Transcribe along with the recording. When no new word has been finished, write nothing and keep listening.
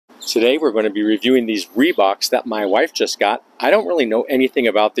Today we're going to be reviewing these Reeboks that my wife just got. I don't really know anything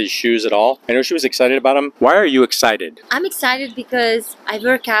about these shoes at all. I know she was excited about them. Why are you excited? I'm excited because I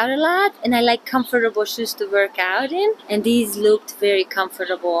work out a lot and I like comfortable shoes to work out in. And these looked very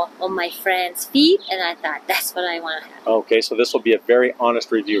comfortable on my friend's feet and I thought that's what I want to have. Okay, so this will be a very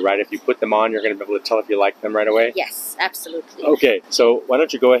honest review, right? If you put them on, you're going to be able to tell if you like them right away? Yes, absolutely. Okay, so why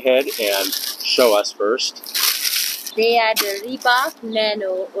don't you go ahead and show us first. They are the Reebok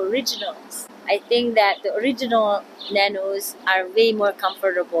Nano Originals. I think that the original Nanos are way more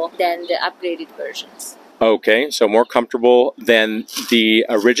comfortable than the upgraded versions. Okay, so more comfortable than the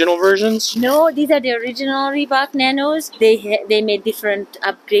original versions? No, these are the original Reebok Nanos. They made different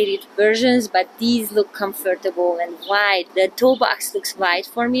upgraded versions, but these look comfortable and wide. The toe box looks wide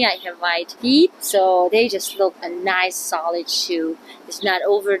for me. I have wide feet, so they just look a nice solid shoe. It's not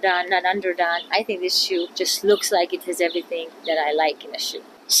overdone, not underdone. I think this shoe just looks like it has everything that I like in a shoe.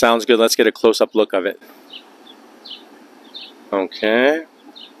 Sounds good. Let's get a close-up look of it. Okay.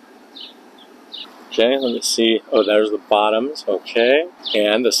 Okay, let me see. Oh, there's the bottoms. Okay.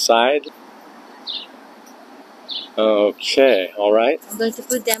 And the side. Okay, all right. I'm going to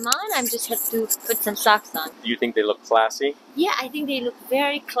put them on. I just have to put some socks on. Do you think they look classy? Yeah, I think they look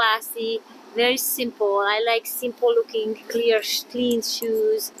very classy, very simple. I like simple looking, clean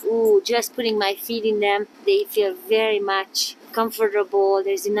shoes. Ooh, just putting my feet in them, they feel very much comfortable.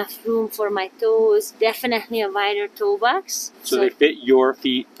 There's enough room for my toes. Definitely a wider toe box. So they fit your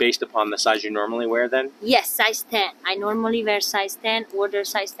feet based upon the size you normally wear then? Yes, size 10. I normally wear size 10, order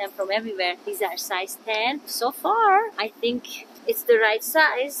size 10 from everywhere. These are size 10. So far, I think it's the right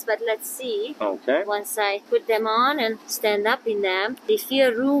size, but let's see. Okay. Once I put them on and stand up in them, they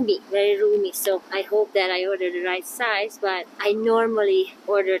feel roomy, very roomy. So I hope that I order the right size, but I normally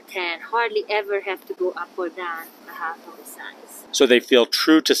order 10. Hardly ever have to go up or down a half of a size. So they feel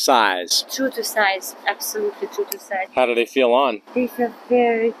true to size? True to size, absolutely true to size. How do they feel on? They feel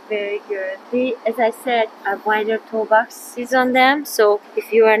very, very good. They, as I said, are wider toe boxes on them. So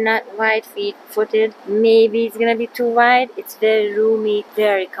if you are not wide footed, maybe it's gonna be too wide. It's very roomy,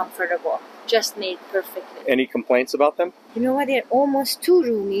 very comfortable. Just made perfectly. Any complaints about them? You know what, they're almost too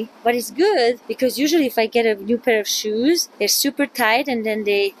roomy, but it's good because usually if I get a new pair of shoes, they're super tight and then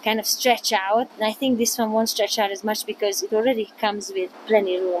they kind of stretch out. And I think this one won't stretch out as much because it already comes with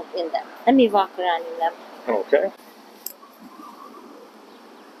plenty of room in them. Let me walk around in them. Okay.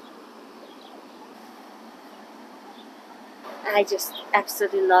 I just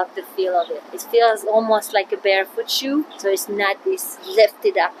absolutely love the feel of it. It feels almost like a barefoot shoe, so it's not this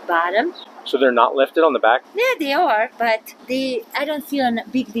lifted up bottom. So they're not lifted on the back? Yeah, they are, but I don't feel a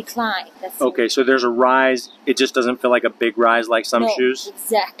big decline. Okay, so there's a rise. It just doesn't feel like a big rise like some No, shoes?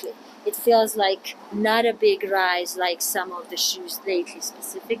 Exactly. It feels like not a big rise like some of the shoes lately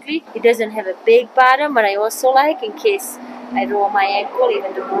specifically. It doesn't have a big bottom, but I also like in case I roll my ankle,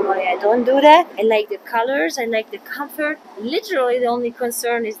 even though normally I don't do that. I like the colors, I like the comfort. Literally the only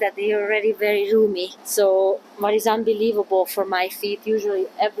concern is that they are already very roomy. So what is unbelievable for my feet, usually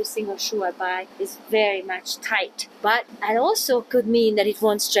every single shoe I buy is very much tight. But it also could mean that it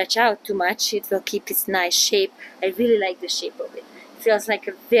won't stretch out too much. It will keep its nice shape. I really like the shape of it. Feels like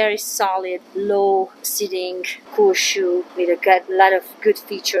a very solid, low-sitting, cool shoe with a lot of good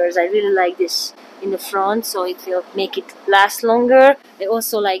features. I really like this in the front, so it will make it last longer. I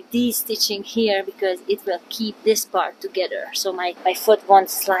also like these stitching here because it will keep this part together, so my foot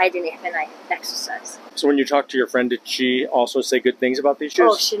won't slide in it when I exercise. So when you talk to your friend, did she also say good things about these shoes?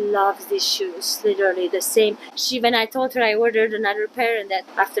 Oh, she loves these shoes, literally the same. When I told her I ordered another pair and that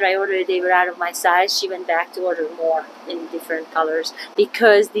after I ordered they were out of my size, she went back to order more in different colors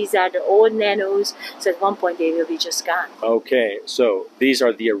because these are the old Nanos, so at one point they will be just gone. Okay, so these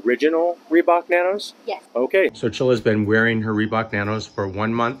are the original Reebok Nanos? Yes. Okay. So Chilla's been wearing her Reebok Nanos for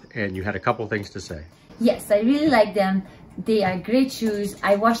 1 month and you had a couple things to say. Yes, I really like them. They are great shoes.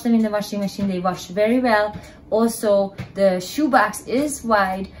 I washed them in the washing machine. They wash very well. Also, the shoe box is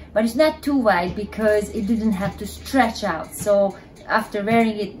wide, but it's not too wide because it didn't have to stretch out. So after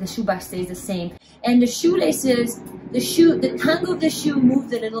wearing it, the shoe box stays the same. And the shoelaces, the tongue of the shoe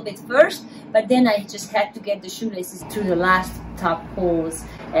moved a little bit first, but then I just had to get the shoelaces through the last top holes,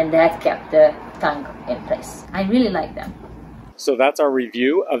 and that kept the tongue in place. I really like them. So that's our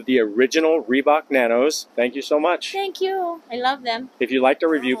review of the original Reebok Nanos. Thank you so much. Thank you. I love them. If you liked our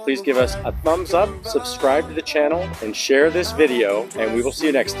review, please give us a thumbs up, subscribe to the channel, and share this video, and we will see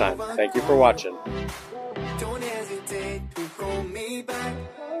you next time. Thank you for watching.